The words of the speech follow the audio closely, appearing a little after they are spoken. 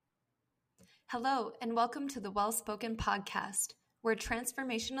Hello, and welcome to the Well Spoken Podcast, where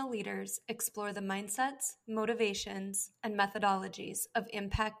transformational leaders explore the mindsets, motivations, and methodologies of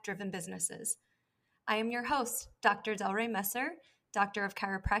impact-driven businesses. I am your host, Dr. Delray Messer, Doctor of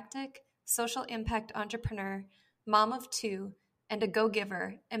Chiropractic, social impact entrepreneur, mom of two, and a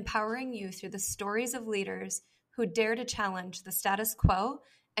go-giver, empowering you through the stories of leaders who dare to challenge the status quo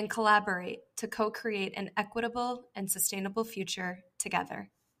and collaborate to co-create an equitable and sustainable future together.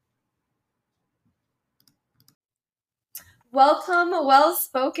 Welcome,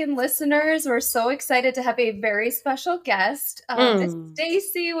 well-spoken listeners. We're so excited to have a very special guest, Miss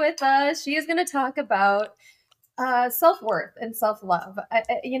Stacey, with us. She is going to talk about self-worth and self-love.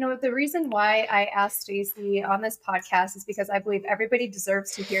 The reason why I asked Stacey on this podcast is because I believe everybody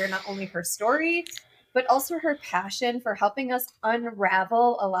deserves to hear not only her story, but also her passion for helping us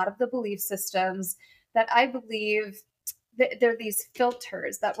unravel a lot of the belief systems that I believe there are these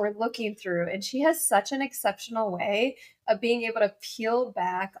filters that we're looking through. And she has such an exceptional way of being able to peel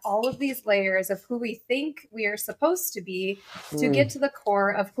back all of these layers of who we think we are supposed to be to get to the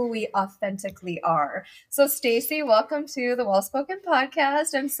core of who we authentically are. So Stacey, welcome to the Well Spoken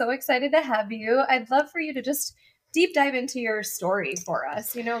Podcast. I'm so excited to have you. I'd love for you to just deep dive into your story for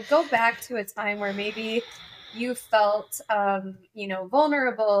us. Go back to a time where maybe you felt,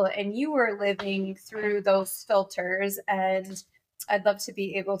 vulnerable and you were living through those filters. And I'd love to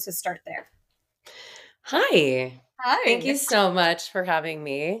be able to start there. Hi. Thank you so much for having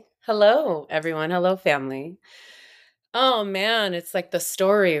me. Hello, everyone. Hello, family. Oh, man, it's like the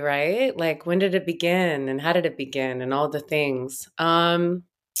story, right? Like, when did it begin and how did it begin and all the things? I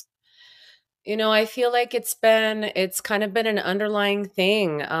feel like it's kind of been an underlying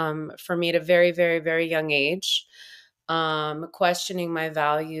thing for me at a very, very, very young age. Questioning my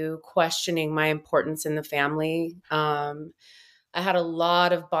value, questioning my importance in the family. I had a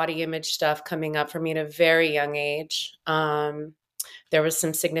lot of body image stuff coming up for me at a very young age. There was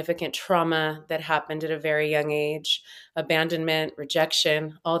some significant trauma that happened at a very young age, abandonment,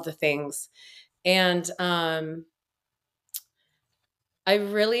 rejection, all the things. And I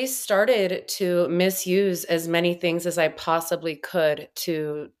really started to misuse as many things as I possibly could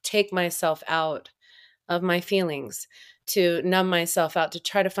to take myself out of my feelings, to numb myself out, to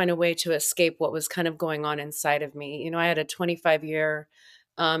try to find a way to escape what was kind of going on inside of me. I had a 25-year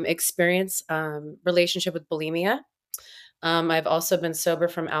experience, relationship with bulimia. I've also been sober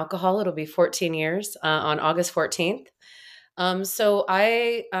from alcohol. It'll be 14 years on August 14th. So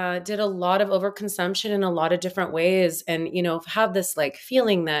I did a lot of overconsumption in a lot of different ways, and have this like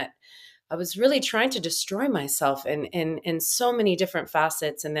feeling that I was really trying to destroy myself in so many different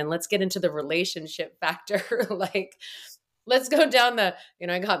facets. And then let's get into the relationship factor. Like, let's go down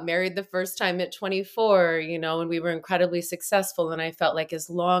I got married the first time at 24, and we were incredibly successful. And I felt like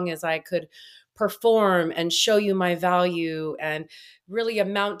as long as I could perform and show you my value and really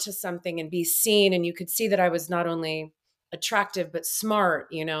amount to something and be seen, and you could see that I was not only attractive, but smart,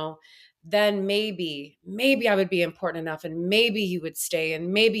 then maybe I would be important enough, and maybe you would stay,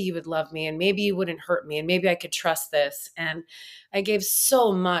 and maybe you would love me, and maybe you wouldn't hurt me, and maybe I could trust this. And I gave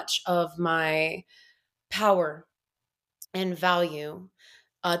so much of my power and value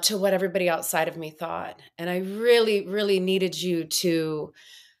to what everybody outside of me thought. And I really, really needed you to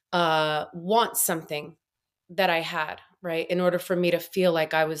want something that I had, right? In order for me to feel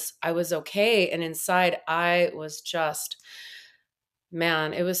like I was okay. And inside I was just,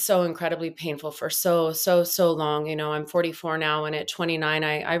 man, it was so incredibly painful for so long. I'm 44 now, and at 29,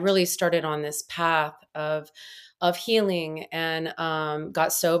 I really started on this path of healing, and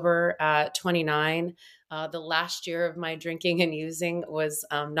got sober at 29. The last year of my drinking and using was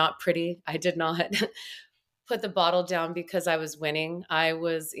not pretty. I did not put the bottle down because I was winning. I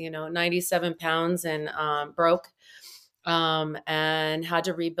was, 97 pounds and broke, and had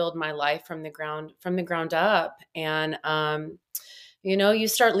to rebuild my life from the ground up. And you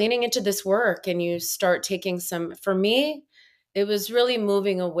start leaning into this work, and you start taking for me, it was really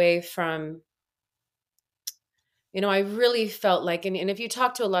moving away from, I really felt like, and if you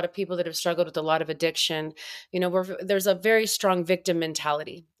talk to a lot of people that have struggled with a lot of addiction, there's a very strong victim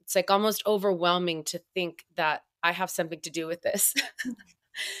mentality. It's like almost overwhelming to think that I have something to do with this.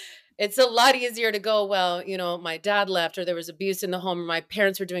 It's a lot easier to go, well, my dad left, or there was abuse in the home, or my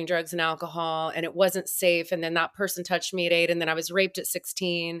parents were doing drugs and alcohol, and it wasn't safe. And then that person touched me at 8, and then I was raped at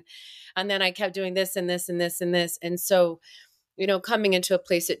 16. And then I kept doing this and this and this and this. And so, coming into a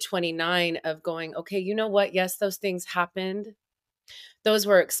place at 29 of going, okay, you know what? Yes, those things happened. Those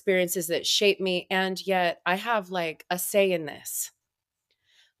were experiences that shaped me. And yet I have like a say in this.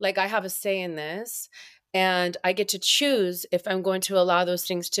 Like, I have a say in this. And I get to choose if I'm going to allow those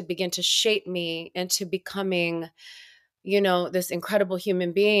things to begin to shape me into becoming, this incredible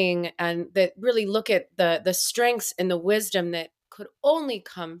human being, and that really look at the strengths and the wisdom that could only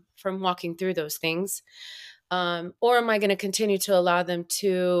come from walking through those things. Or am I going to continue to allow them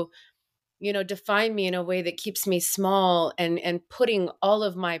to, define me in a way that keeps me small, and putting all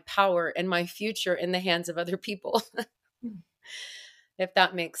of my power and my future in the hands of other people, if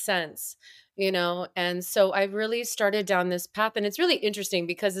that makes sense. And so I really started down this path, and it's really interesting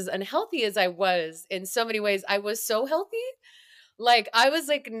because as unhealthy as I was in so many ways, I was so healthy. Like, I was,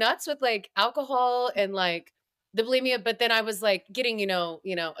 like, nuts with, like, alcohol and, like, the bulimia, but then I was, like, getting,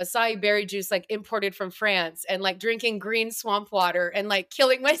 acai berry juice, like, imported from France, and, like, drinking green swamp water, and, like,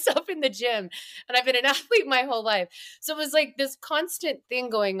 killing myself in the gym, and I've been an athlete my whole life. So it was, like, this constant thing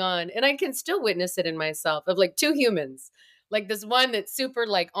going on, and I can still witness it in myself, of, like, 2 humans. Like, this one that's super,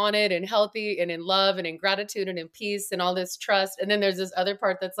 like, on it and healthy and in love and in gratitude and in peace and all this trust, and then there's this other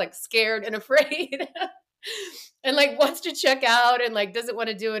part that's, like, scared and afraid. And, like, wants to check out and, like, doesn't want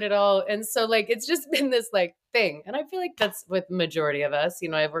to do it at all. And so, like, it's just been this, like, thing. And I feel like that's with majority of us.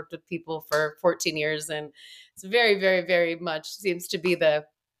 I've worked with people for 14 years, and it's very, very, very much seems to be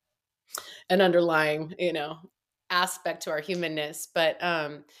an underlying, aspect to our humanness. But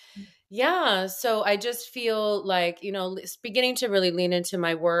yeah, so I just feel like, it's beginning to really lean into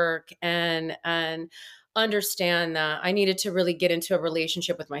my work, and understand that I needed to really get into a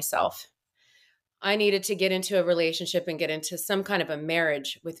relationship with myself. I needed to get into a relationship and get into some kind of a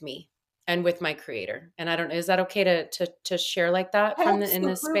marriage with me and with my creator. And I don't, is that okay to share like that from in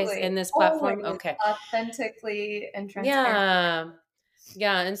this space, Absolutely. in this platform? Always Okay. authentically and transparently. Yeah.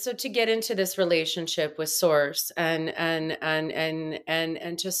 Yeah. And so to get into this relationship with source, and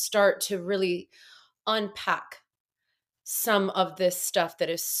to start to really unpack some of this stuff that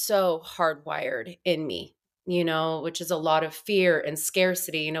is so hardwired in me, which is a lot of fear and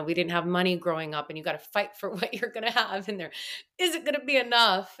scarcity. We didn't have money growing up, and you got to fight for what you're going to have, and there isn't going to be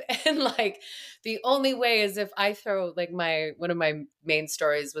enough. And, like, the only way is if I throw, like, one of my main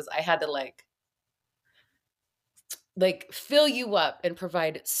stories was I had to, like fill you up and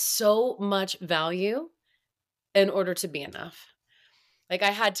provide so much value in order to be enough. Like,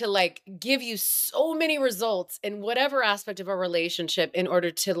 I had to, like, give you so many results in whatever aspect of our relationship in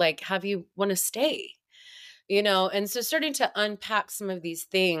order to, like, have you want to stay, And so starting to unpack some of these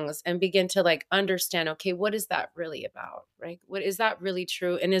things and begin to, like, understand, okay, what is that really about? Right? What is that really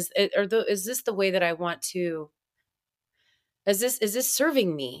true? And is this the way that I want to, is this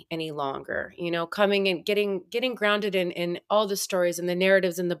serving me any longer? Coming and getting grounded in all the stories and the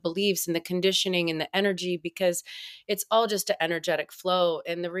narratives and the beliefs and the conditioning and the energy, because it's all just an energetic flow.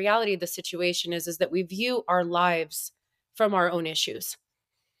 And the reality of the situation is that we view our lives from our own issues.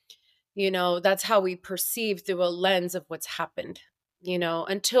 That's how we perceive through a lens of what's happened.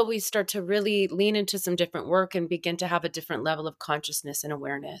 Until we start to really lean into some different work and begin to have a different level of consciousness and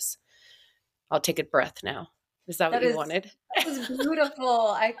awareness. I'll take a breath now. Is that what That you is wanted? that was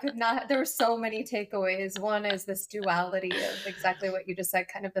beautiful. I could not there were so many takeaways. One is this duality of exactly what you just said,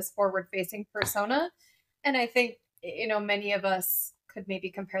 kind of this forward-facing persona. And I think, many of us could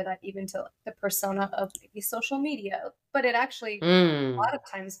maybe compare that even to the persona of maybe social media, but it actually a Mm. lot of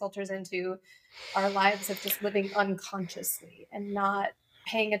times filters into our lives of just living unconsciously and not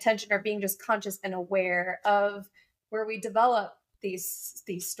paying attention, or being just conscious and aware of where we develop these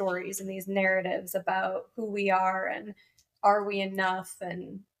stories and these narratives about who we are, and are we enough,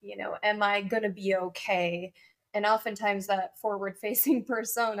 and am I going to be okay. And oftentimes that forward facing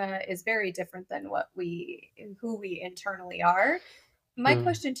persona is very different than who we internally are. My Mm.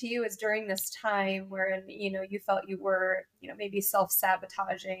 question to you is, during this time wherein you felt you were maybe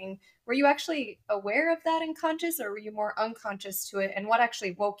self-sabotaging, were you actually aware of that and conscious, or were you more unconscious to it, and what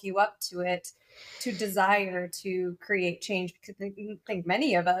actually woke you up to it, to desire to create change? Because I think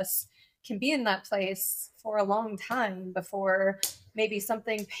many of us can be in that place for a long time before maybe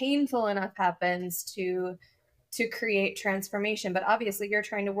something painful enough happens to create transformation. But obviously you're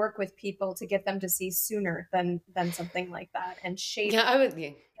trying to work with people to get them to see sooner than something like that, and shape. Yeah, I would.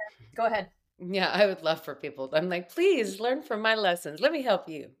 Yeah, Go ahead. yeah, I would love for people. I'm like, please learn from my lessons. Let me help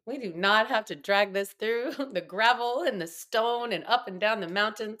you. We do not have to drag this through the gravel and the stone and up and down the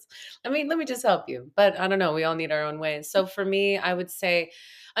mountains. I mean, let me just help you. But I don't know. We all need our own ways. So for me, I would say,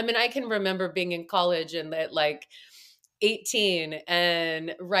 I mean, I can remember being in college and that, like, 18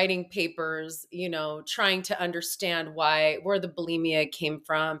 and writing papers, trying to understand where the bulimia came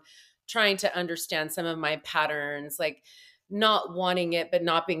from, trying to understand some of my patterns, like not wanting it, but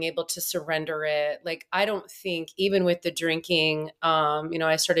not being able to surrender it. Like, I don't think, even with the drinking,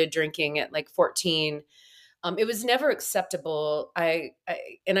 I started drinking at like 14. It was never acceptable. I'm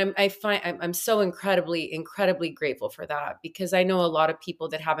so incredibly grateful for that, because I know a lot of people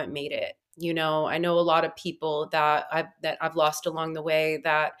that haven't made it. I know a lot of people that I've lost along the way,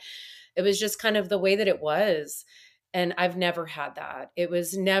 that it was just kind of the way that it was. And I've never had that. It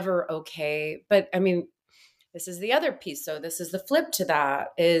was never okay. But I mean, this is the other piece. So this is the flip to that,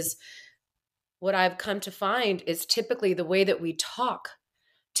 is what I've come to find is typically the way that we talk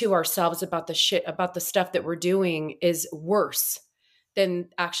to ourselves about about the stuff that we're doing is worse than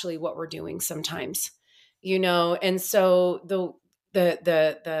actually what we're doing sometimes. And so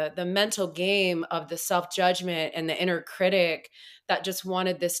the mental game of the self-judgment and the inner critic that just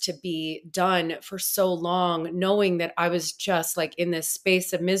wanted this to be done for so long, knowing that I was just like in this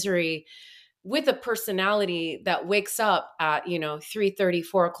space of misery, with a personality that wakes up at 3:30,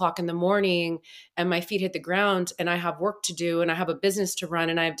 4 o'clock in the morning, and my feet hit the ground, and I have work to do, and I have a business to run,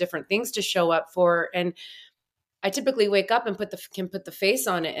 and I have different things to show up for. And I typically wake up and can put the face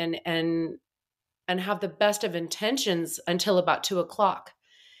on it, and have the best of intentions until about 2 o'clock.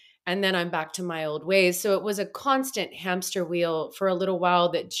 And then I'm back to my old ways. So it was a constant hamster wheel for a little while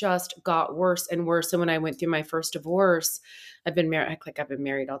that just got worse and worse. And when I went through my first divorce, I've been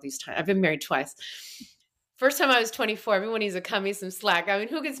married all these times. I've been married twice. First time I was 24. Everyone needs to cut me some slack. I mean,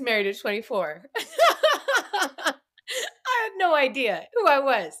 who gets married at 24? I had no idea who I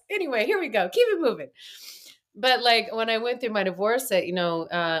was. Anyway, here we go. Keep it moving. But like when I went through my divorce, when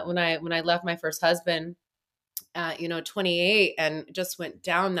I left my first husband at 28, and just went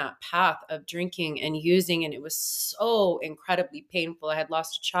down that path of drinking and using, and it was so incredibly painful. I had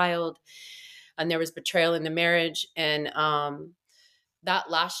lost a child, and there was betrayal in the marriage, and that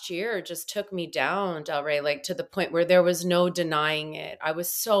last year just took me down, Del Rey, like to the point where there was no denying it. I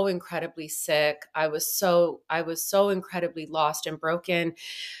was so incredibly sick. I was so incredibly lost and broken,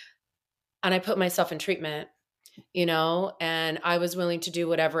 and I put myself in treatment. And I was willing to do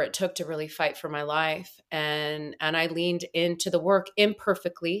whatever it took to really fight for my life. And I leaned into the work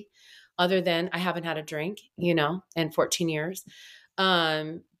imperfectly, other than I haven't had a drink, in 14 years.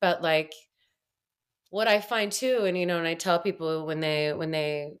 But like what I find too, and I tell people when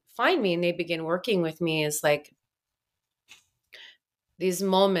they find me and they begin working with me, is like these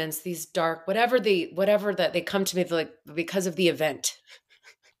moments, these dark, whatever that they come to me like because of the event,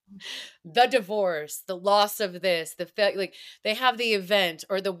 the divorce, the loss of this, like they have the event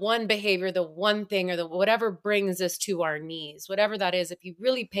or the one behavior, the one thing, or the whatever brings us to our knees, whatever that is. If you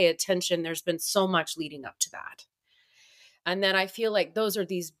really pay attention, there's been so much leading up to that. And then I feel like those are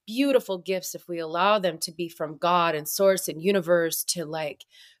these beautiful gifts, if we allow them to be from God and source and universe, to like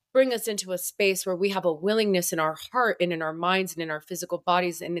bring us into a space where we have a willingness in our heart and in our minds and in our physical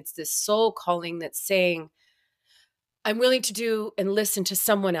bodies. And it's this soul calling that's saying, I'm willing to do and listen to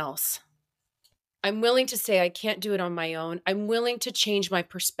someone else. I'm willing to say I can't do it on my own. I'm willing to change my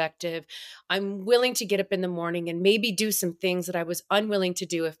perspective. I'm willing to get up in the morning and maybe do some things that I was unwilling to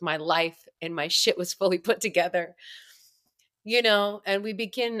do if my life and my shit was fully put together. And we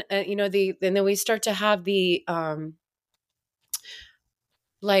begin, and then we start to have the,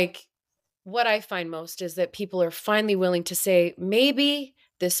 like, what I find most is that people are finally willing to say, maybe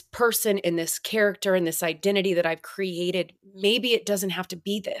this person and this character and this identity that I've created, maybe it doesn't have to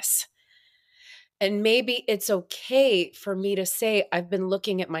be this. And maybe it's okay for me to say, I've been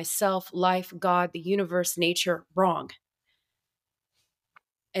looking at myself, life, God, the universe, nature wrong.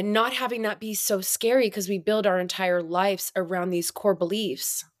 And not having that be so scary, because we build our entire lives around these core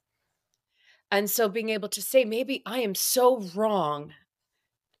beliefs. And so being able to say, maybe I am so wrong,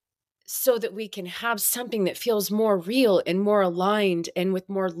 so that we can have something that feels more real and more aligned and with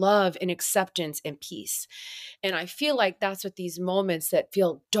more love and acceptance and peace. And I feel like that's what these moments that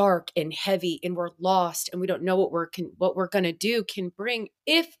feel dark and heavy and we're lost and we don't know what we're going to do can bring,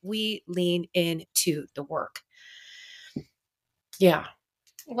 if we lean into the work. Yeah.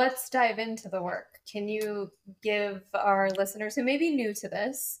 Let's dive into the work. Can you give our listeners who may be new to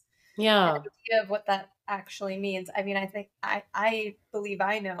this an idea of what that actually means? I mean, I think I believe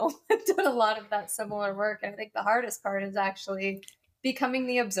I know. I've done a lot of that similar work. And I think the hardest part is actually becoming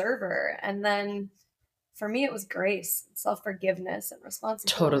the observer. And then for me, it was grace, self-forgiveness, and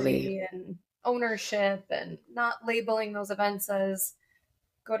responsibility, and ownership, and not labeling those events as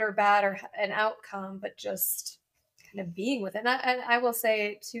good or bad or an outcome, but just kind of being with it. And I will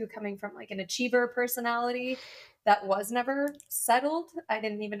say too, coming from like an achiever personality that was never settled, I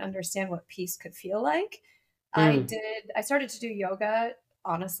didn't even understand what peace could feel like. I started to do yoga,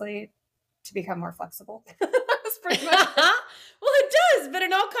 honestly, to become more flexible. That's pretty much well, it does, but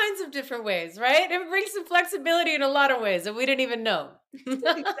in all kinds of different ways, right? It brings some flexibility in a lot of ways that we didn't even know.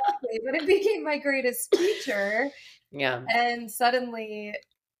 Exactly, but it became my greatest teacher, Yeah. and suddenly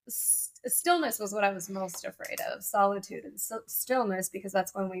stillness was what I was most afraid of, solitude and stillness, because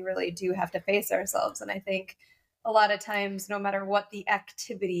that's when we really do have to face ourselves. And I think a lot of times, no matter what the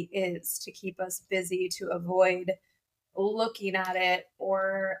activity is to keep us busy, to avoid looking at it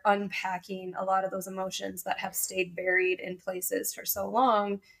or unpacking a lot of those emotions that have stayed buried in places for so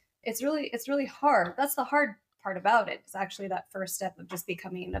long, it's really hard. That's the hard part about it. It's actually that first step of just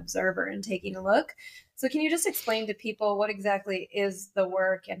becoming an observer and taking a look. So can you just explain to people what exactly is the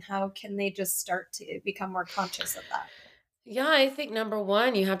work and how can they just start to become more conscious of that? Yeah, I think number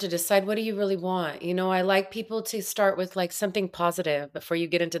one, you have to decide what do you really want. I like people to start with like something positive before you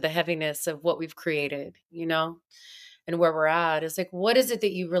get into the heaviness of what we've created, and where we're at. Is like, what is it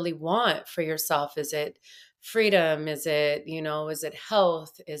that you really want for yourself? Is it freedom? Is it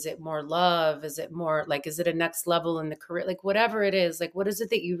health? Is it more love? Is it more like, is it a next level in the career? Like, whatever it is, like, what is it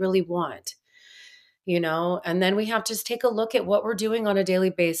that you really want? And then we have to take a look at what we're doing on a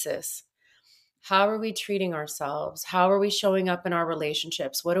daily basis. How are we treating ourselves? How are we showing up in our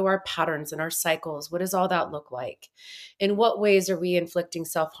relationships? What are our patterns and our cycles? What does all that look like? In what ways are we inflicting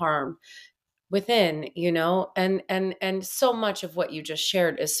self-harm within, and so much of what you just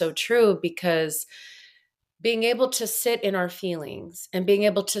shared is so true, because being able to sit in our feelings and being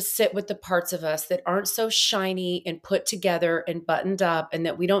able to sit with the parts of us that aren't so shiny and put together and buttoned up and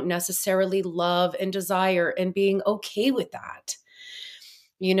that we don't necessarily love and desire, and being okay with that.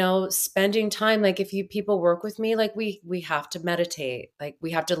 Spending time, like if you people work with me, like we have to meditate, like we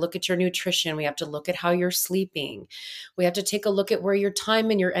have to look at your nutrition, we have to look at how you're sleeping, we have to take a look at where your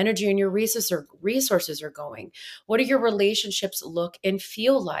time and your energy and your resources are going. What do your relationships look and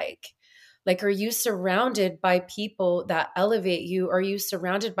feel like? Like, are you surrounded by people that elevate you? Are you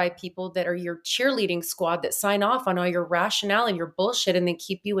surrounded by people that are your cheerleading squad that sign off on all your rationale and your bullshit and then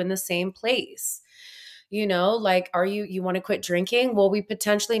keep you in the same place? Like, you want to quit drinking? Well, we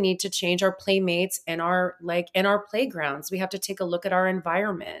potentially need to change our playmates and our playgrounds. We have to take a look at our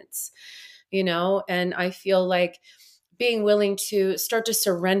environments, and I feel like being willing to start to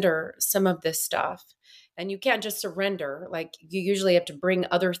surrender some of this stuff. And you can't just surrender, like you usually have to bring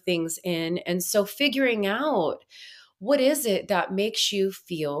other things in. And so figuring out what is it that makes you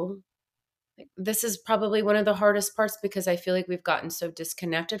feel like, this is probably one of the hardest parts, because I feel like we've gotten so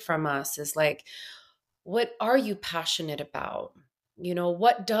disconnected from us, is like, what are you passionate about?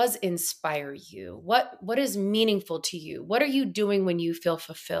 What does inspire you? What is meaningful to you? What are you doing when you feel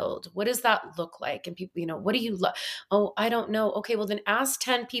fulfilled? What does that look like? And people, what do you love? Oh, I don't know. Okay, well then ask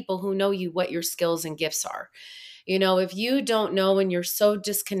 10 people who know you what your skills and gifts are. If you don't know and you're so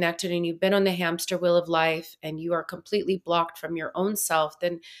disconnected and you've been on the hamster wheel of life and you are completely blocked from your own self,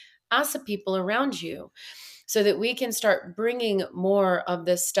 then ask the people around you, so that we can start bringing more of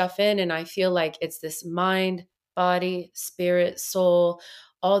this stuff in. And I feel like it's this mind, body, spirit, soul,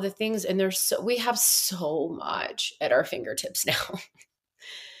 all the things. And we have so much at our fingertips now.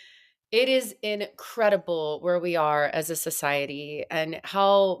 It is incredible where we are as a society and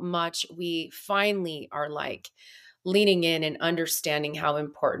how much we finally are like leaning in and understanding how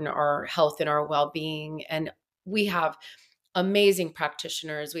important our health and our well-being. And we have amazing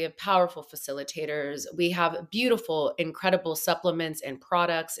practitioners. We have powerful facilitators. We have beautiful, incredible supplements and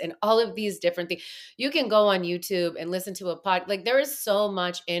products and all of these different things. You can go on YouTube and listen to a pod. Like, there is so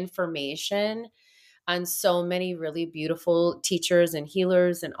much information and so many really beautiful teachers and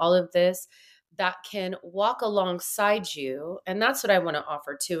healers and all of this that can walk alongside you. And that's what I want to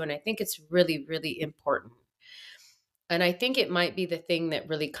offer too. And I think it's really, really important. And I think it might be the thing that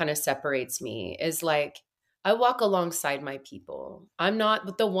really kind of separates me, is like, I walk alongside my people. I'm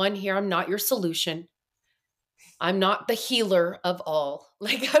not the one here. I'm not your solution. I'm not the healer of all.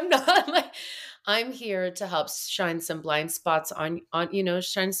 Like, I'm not like, I'm here to help shine some blind spots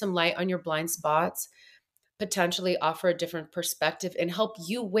shine some light on your blind spots, potentially offer a different perspective and help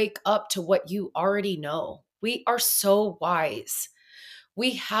you wake up to what you already know. We are so wise.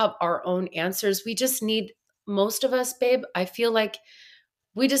 We have our own answers. We just need, most of us, babe, I feel like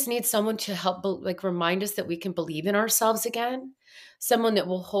we just need someone to help, like, remind us that we can believe in ourselves again. Someone that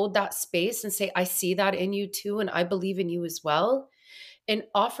will hold that space and say, I see that in you too, and I believe in you as well. And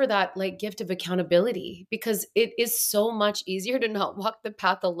offer that like gift of accountability, because it is so much easier to not walk the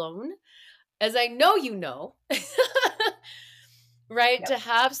path alone, as I know you know. Right? Yep. To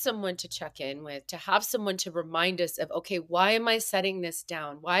have someone to check in with, to have someone to remind us of, okay, why am I setting this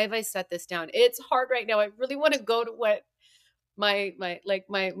down? Why have I set this down? It's hard right now. I really want to go to what my I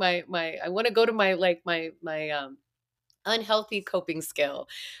want to go to my Unhealthy coping skill.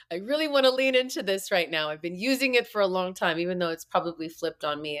 I really want to lean into this right now. I've been using it for a long time, even though it's probably flipped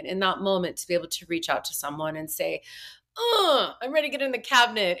on me. And in that moment, to be able to reach out to someone and say, I'm ready to get in the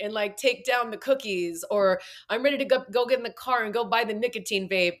cabinet and like take down the cookies, or I'm ready to go get in the car and go buy the nicotine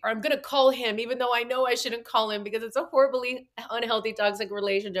vape, or I'm going to call him, even though I know I shouldn't call him because it's a horribly unhealthy, toxic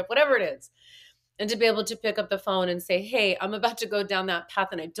relationship, whatever it is. And to be able to pick up the phone and say, hey, I'm about to go down that path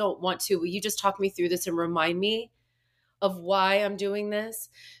and I don't want to. Will you just talk me through this and remind me of why I'm doing this?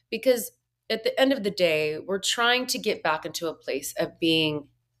 Because at the end of the day, we're trying to get back into a place of being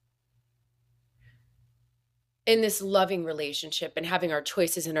in this loving relationship and having our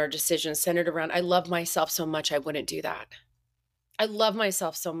choices and our decisions centered around, I love myself so much, I wouldn't do that. I love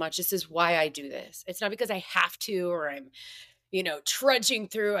myself so much. This is why I do this. It's not because I have to, or I'm, trudging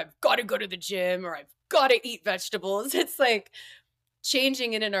through, I've got to go to the gym, or I've got to eat vegetables. It's like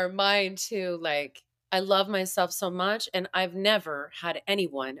changing it in our mind to like, I love myself so much. And I've never had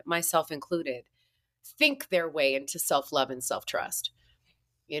anyone, myself included, think their way into self love and self trust.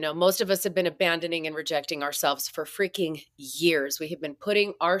 Most of us have been abandoning and rejecting ourselves for freaking years. We have been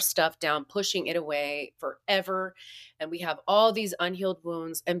putting our stuff down, pushing it away forever. And we have all these unhealed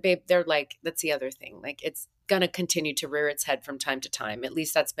wounds. And babe, they're like, that's the other thing. Like, it's going to continue to rear its head from time to time. At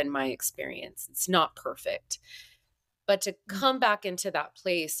least that's been my experience. It's not perfect. But to come back into that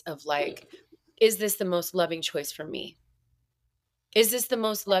place of like, is this the most loving choice for me? Is this the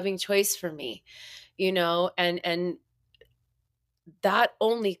most loving choice for me? And that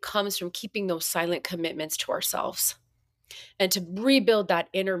only comes from keeping those silent commitments to ourselves and to rebuild that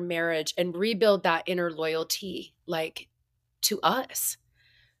inner marriage and rebuild that inner loyalty, like to us,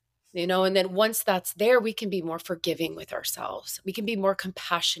 and then once that's there, we can be more forgiving with ourselves. We can be more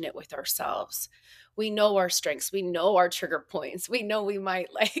compassionate with ourselves. We know our strengths. We know our trigger points. We know we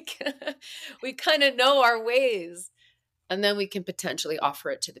might like, we kind of know our ways, and then we can potentially offer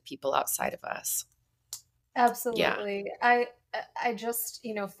it to the people outside of us. Yeah. Absolutely. I just,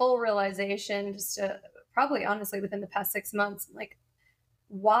 full realization, just probably honestly within the past 6 months, like,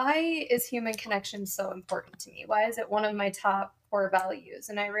 why is human connection so important to me? Why is it one of my top core values?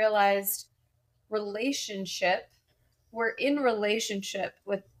 And I realized relationship, we're in relationship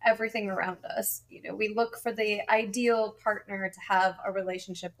with everything around us. We look for the ideal partner to have a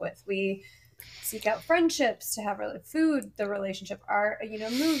relationship with. We seek out friendships to have food, the relationship, our,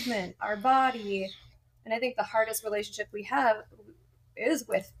 movement, our body. And I think the hardest relationship we have is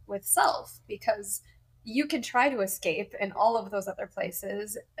with self, because you can try to escape in all of those other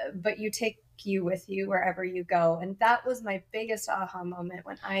places, but you take you with you wherever you go. And that was my biggest aha moment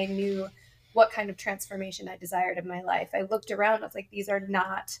when I knew what kind of transformation I desired in my life. I looked around, I was like, these are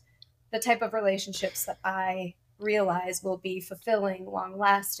not the type of relationships that I realize will be fulfilling, long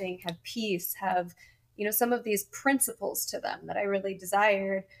lasting, have peace, have, some of these principles to them that I really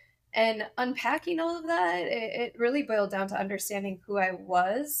desired. And unpacking all of that, it really boiled down to understanding who I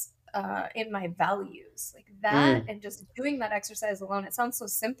was in my values, like that. And just doing that exercise alone, it sounds so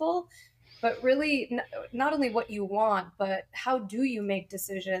simple, but really not only what you want, but how do you make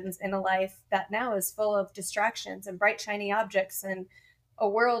decisions in a life that now is full of distractions and bright, shiny objects, and a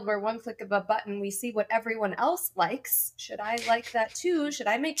world where one click of a button, we see what everyone else likes. Should I like that too? Should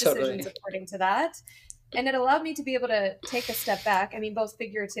I make decisions Totally. according to that? And it allowed me to be able to take a step back. I mean, both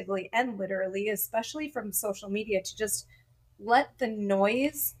figuratively and literally, especially from social media, to just let the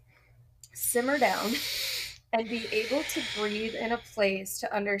noise simmer down and be able to breathe in a place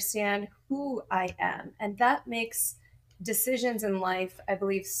to understand who I am. And that makes decisions in life, I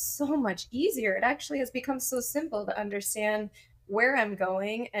believe, so much easier. It actually has become so simple to understand where I'm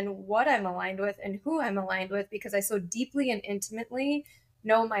going and what I'm aligned with and who I'm aligned with, because I so deeply and intimately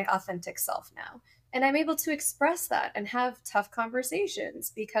know my authentic self now. And I'm able to express that and have tough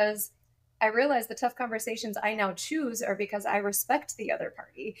conversations, because I realize the tough conversations I now choose are because I respect the other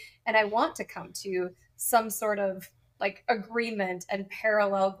party and I want to come to some sort of like agreement and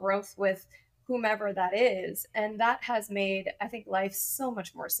parallel growth with whomever that is. And that has made, I think, life so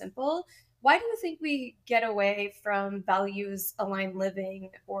much more simple. Why do you think we get away from values aligned living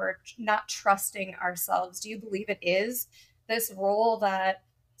or not trusting ourselves? Do you believe it is this role that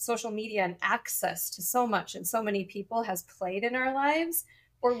social media and access to so much and so many people has played in our lives?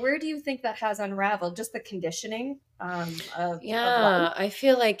 Or where do you think that has unraveled? Just the conditioning of life? Yeah, I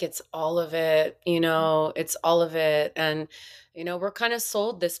feel like it's all of it, it's all of it. And, we're kind of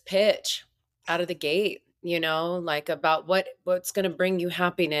sold this pitch out of the gate, like about what's going to bring you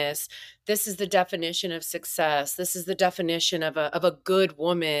happiness. This is the definition of success. This is the definition of a good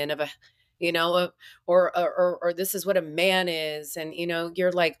woman, of a, or this is what a man is. And,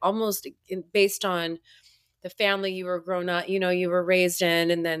 you're like almost based on the family you were grown up, you were raised in,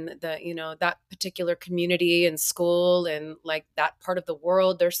 and then that particular community and school and like that part of the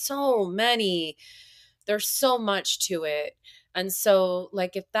world. There's so much to it. And so,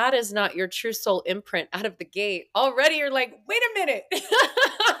 like, if that is not your true soul imprint out of the gate, already you're like, wait a minute.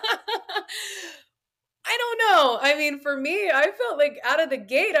 I don't know. I mean, for me, I felt like out of the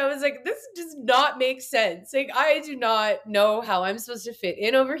gate, I was like, this does not make sense. Like, I do not know how I'm supposed to fit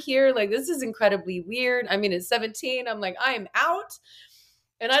in over here. Like, this is incredibly weird. I mean, at 17, I'm like, I am out.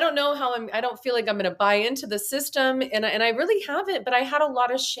 And I don't know how I don't feel like I'm going to buy into the system. And I really haven't, but I had a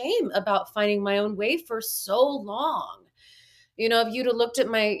lot of shame about finding my own way for so long. If you'd have looked at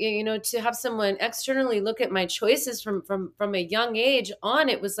to have someone externally look at my choices from a young age on,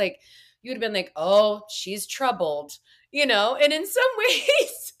 it was like, you'd have been like, oh, she's troubled, and in some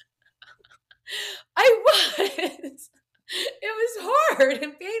ways I was. It was hard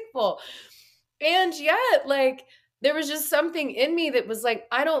and painful. And yet, like, there was just something in me that was like,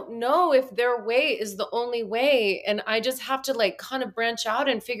 I don't know if their way is the only way. And I just have to like kind of branch out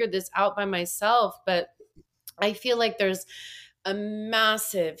and figure this out by myself. But I feel like there's a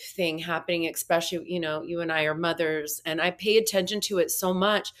massive thing happening, especially, you and I are mothers, and I pay attention to it so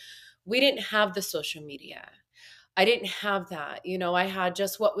much. We didn't have the social media. I didn't have that. I had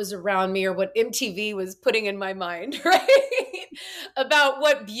just what was around me or what MTV was putting in my mind, right? About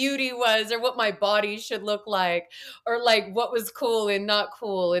what beauty was or what my body should look like or like what was cool and not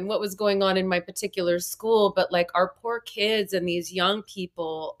cool and what was going on in my particular school. But like our poor kids and these young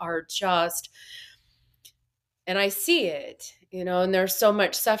people are just, and I see it, and there's so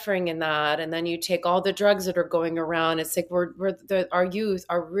much suffering in that. And then you take all the drugs that are going around. It's like our youth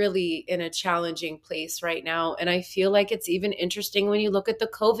are really in a challenging place right now. And I feel like it's even interesting when you look at the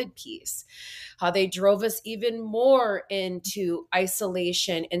COVID piece, how they drove us even more into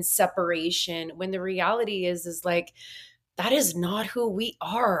isolation and separation when the reality is like, that is not who we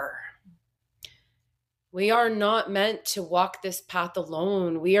are. We are not meant to walk this path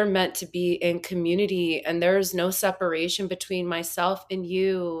alone. We are meant to be in community, and there is no separation between myself and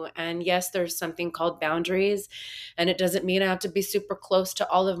you. And yes, there's something called boundaries, and it doesn't mean I have to be super close to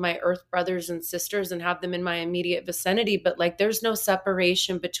all of my earth brothers and sisters and have them in my immediate vicinity, but like there's no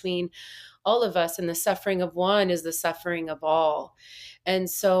separation between all of us, and the suffering of one is the suffering of all. And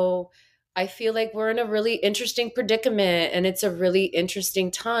so I feel like we're in a really interesting predicament, and it's a really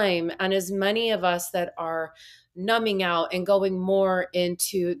interesting time. And as many of us that are numbing out and going more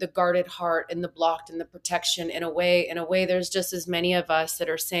into the guarded heart and the blocked and the protection in a way, there's just as many of us that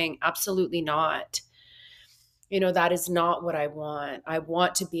are saying, absolutely not. That is not what I want. I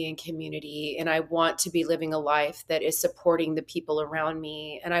want to be in community, and I want to be living a life that is supporting the people around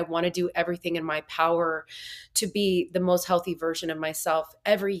me. And I want to do everything in my power to be the most healthy version of myself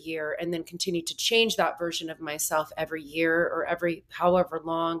every year, and then continue to change that version of myself every year or every however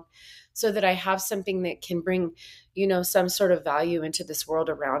long, so that I have something that can bring, some sort of value into this world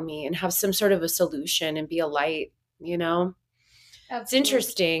around me and have some sort of a solution and be a light. It's Absolutely.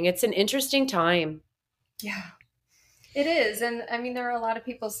 interesting. It's an interesting time. Yeah. It is. And I mean, there are a lot of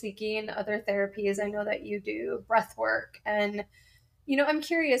people seeking other therapies. I know that you do breath work. And, I'm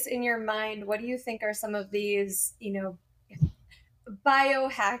curious, in your mind, what do you think are some of these,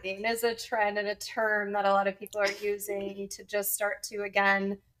 biohacking is a trend and a term that a lot of people are using to just start to,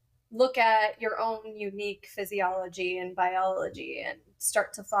 again, look at your own unique physiology and biology and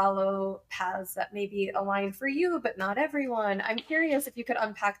start to follow paths that maybe align for you, but not everyone. I'm curious if you could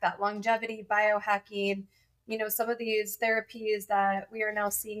unpack that longevity, biohacking, some of these therapies that we are now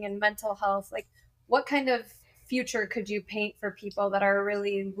seeing in mental health. Like, what kind of future could you paint for people that are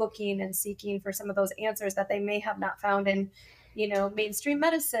really looking and seeking for some of those answers that they may have not found in mainstream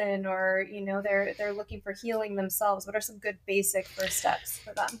medicine, or they're looking for healing themselves? What are some good basic first steps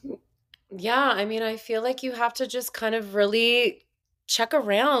for them? Yeah, I mean, I feel like you have to just kind of really check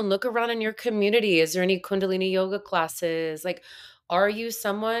around, look around in your community. Is there any Kundalini yoga classes? Like, are you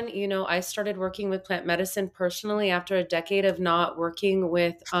someone, I started working with plant medicine personally after a decade of not working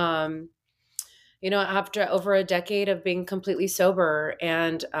with, after over a decade of being completely sober,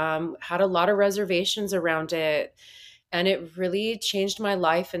 and had a lot of reservations around it. And it really changed my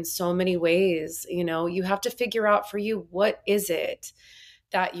life in so many ways. You have to figure out for you, what is it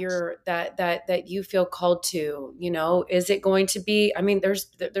that you feel called to? Is it going to be, I mean, there's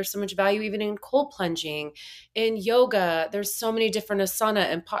so much value even in cold plunging, in yoga. There's so many different asana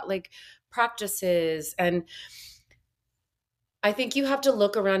and like practices. And I think you have to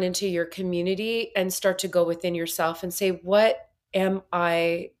look around into your community and start to go within yourself and say, what am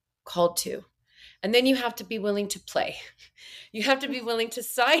I called to? And then you have to be willing to play. You have to be willing to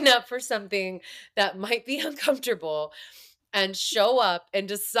sign up for something that might be uncomfortable and show up and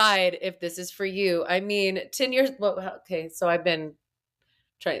decide if this is for you. I mean, 10 years, well, okay, so I've been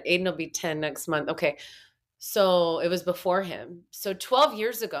trying, Aiden will be 10 next month. Okay, so it was before him. So 12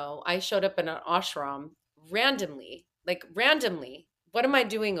 years ago, I showed up in an ashram randomly, like randomly. What am I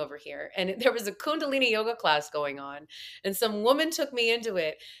doing over here? And there was a Kundalini yoga class going on, and some woman took me into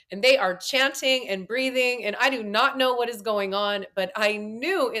it, and they are chanting and breathing, and I do not know what is going on, but I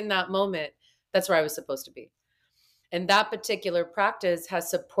knew in that moment that's where I was supposed to be. And that particular practice has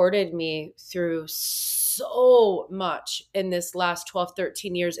supported me through so much in this last 12,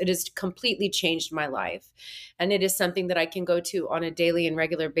 13 years. It has completely changed my life. And it is something that I can go to on a daily and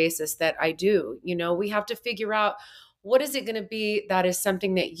regular basis that I do. You know, we have to figure out what is it going to be that is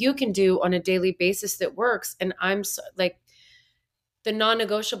something that you can do on a daily basis that works. And I'm so, like, the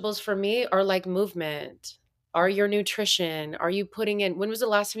non-negotiables for me are like movement. Are your nutrition? Are you putting in, when was the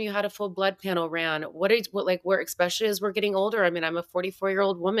last time you had a full blood panel ran? Like, where, especially as we're getting older? I mean, I'm a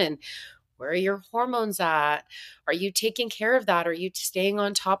 44-year-old woman. Where are your hormones at? Are you taking care of that? Are you staying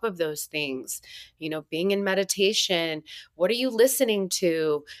on top of those things? You know, being in meditation. What are you listening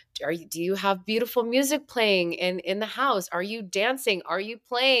to? Do you have beautiful music playing in the house? Are you dancing? Are you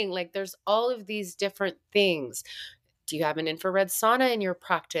playing? Like, there's all of these different things. Do you have an infrared sauna in your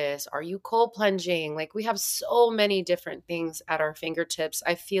practice? Are you cold plunging? Like, we have so many different things at our fingertips.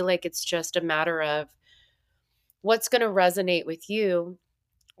 I feel like it's just a matter of what's going to resonate with you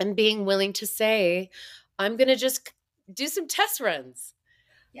and being willing to say, I'm going to just do some test runs.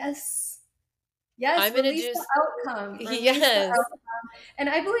 Yes. Yes, I'm going to release do, the outcome. Release the yes. outcome. And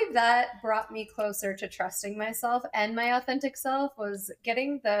I believe that brought me closer to trusting myself and my authentic self, was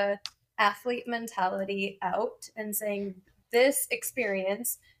getting the athlete mentality out and saying this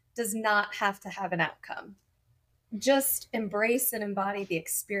experience does not have to have an outcome. Just embrace and embody the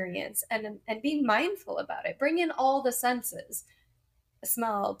experience and be mindful about it. Bring in all the senses: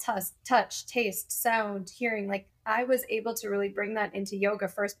 smell, touch, taste, sound, hearing. Like, I was able to really bring that into yoga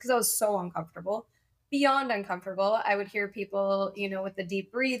first because I was so uncomfortable, beyond uncomfortable. I would hear people, with the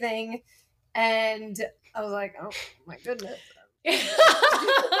deep breathing, and I was like, oh my goodness.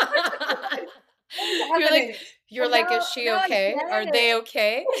 You're like, is she okay? Are they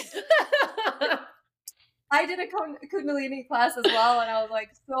okay? I did a Kundalini class as well, and I was like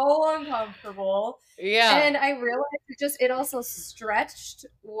so uncomfortable. Yeah. And I realized it also stretched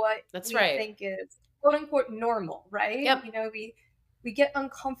what That's we right. think is quote unquote normal, right? Yep. We get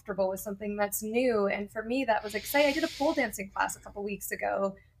uncomfortable with something that's new. And for me, that was exciting. I did a pole dancing class a couple weeks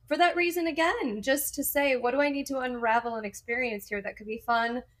ago for that reason again, just to say, what do I need to unravel and experience here that could be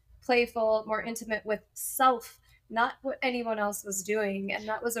fun, playful, more intimate with self, not what anyone else was doing. And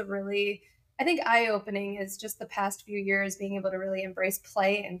that was a really, I think, eye-opening, is just the past few years being able to really embrace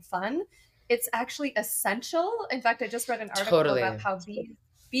play and fun. It's actually essential. In fact, I just read an article about Totally. how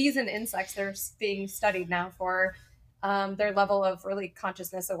bees and insects, they're being studied now for their level of really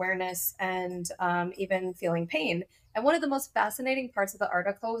consciousness, awareness, and even feeling pain. And one of the most fascinating parts of the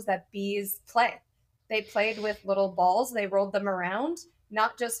article was that bees play. They played with little balls, they rolled them around,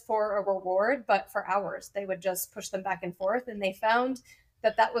 not just for a reward, but for hours. They would just push them back and forth. And they found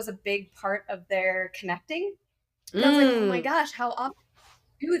that that was a big part of their connecting. And I was like, oh my gosh, how often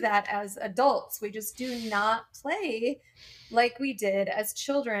do that as adults? We just do not play like we did as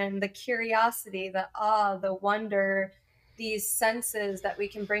children. The curiosity, the awe, the wonder, these senses that we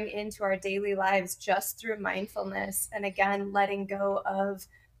can bring into our daily lives just through mindfulness. And again, letting go of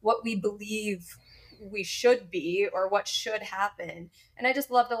what we believe we should be or what should happen. And I just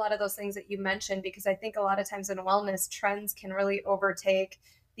loved a lot of those things that you mentioned, because I think a lot of times in wellness, trends can really overtake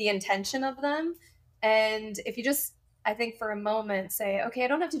the intention of them. And if you just, I think, for a moment say, okay, I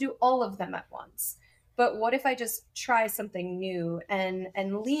don't have to do all of them at once, but what if I just try something new and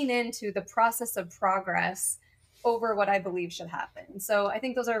lean into the process of progress over what I believe should happen? So I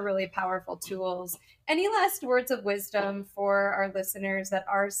think those are really powerful tools. Any last words of wisdom for our listeners that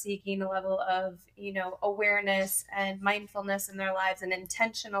are seeking a level of, awareness and mindfulness in their lives and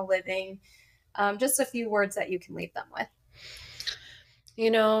intentional living? Just a few words that you can leave them with.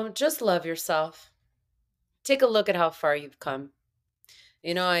 Just love yourself. Take a look at how far you've come.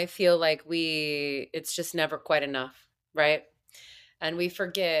 I feel like it's just never quite enough, right? And we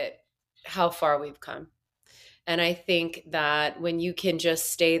forget how far we've come. And I think that when you can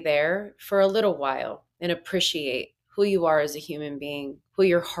just stay there for a little while and appreciate who you are as a human being, who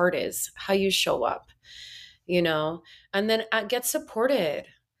your heart is, how you show up, and then get supported.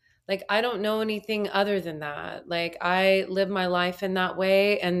 Like, I don't know anything other than that. Like, I live my life in that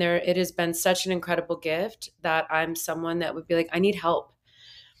way. And it has been such an incredible gift that I'm someone that would be like, I need help.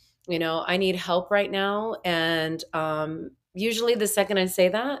 I need help right now. And usually the second I say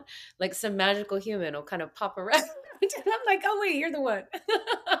that, like some magical human will kind of pop around. And I'm like, oh wait, you're the one.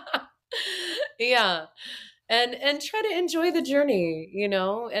 Yeah. And try to enjoy the journey,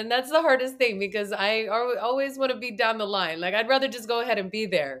 and that's the hardest thing, because I always want to be down the line. Like, I'd rather just go ahead and be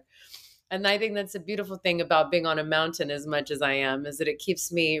there. And I think that's a beautiful thing about being on a mountain as much as I am, is that it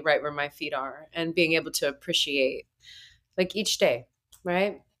keeps me right where my feet are and being able to appreciate like each day.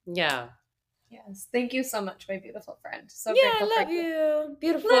 Right. Yeah. Yes. Thank you so much, my beautiful friend. So Yeah, grateful I for love you. you. Love you.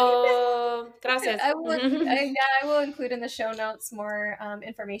 Beautiful. Gracias. I will include in the show notes more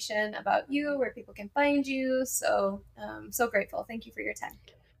information about you, where people can find you. So, so grateful. Thank you for your time.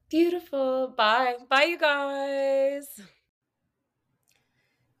 Beautiful. Bye. Bye, you guys.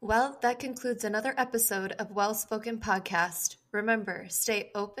 Well, that concludes another episode of Well Spoken Podcast. Remember,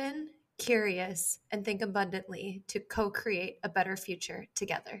 stay open, curious, and think abundantly to co-create a better future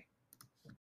together.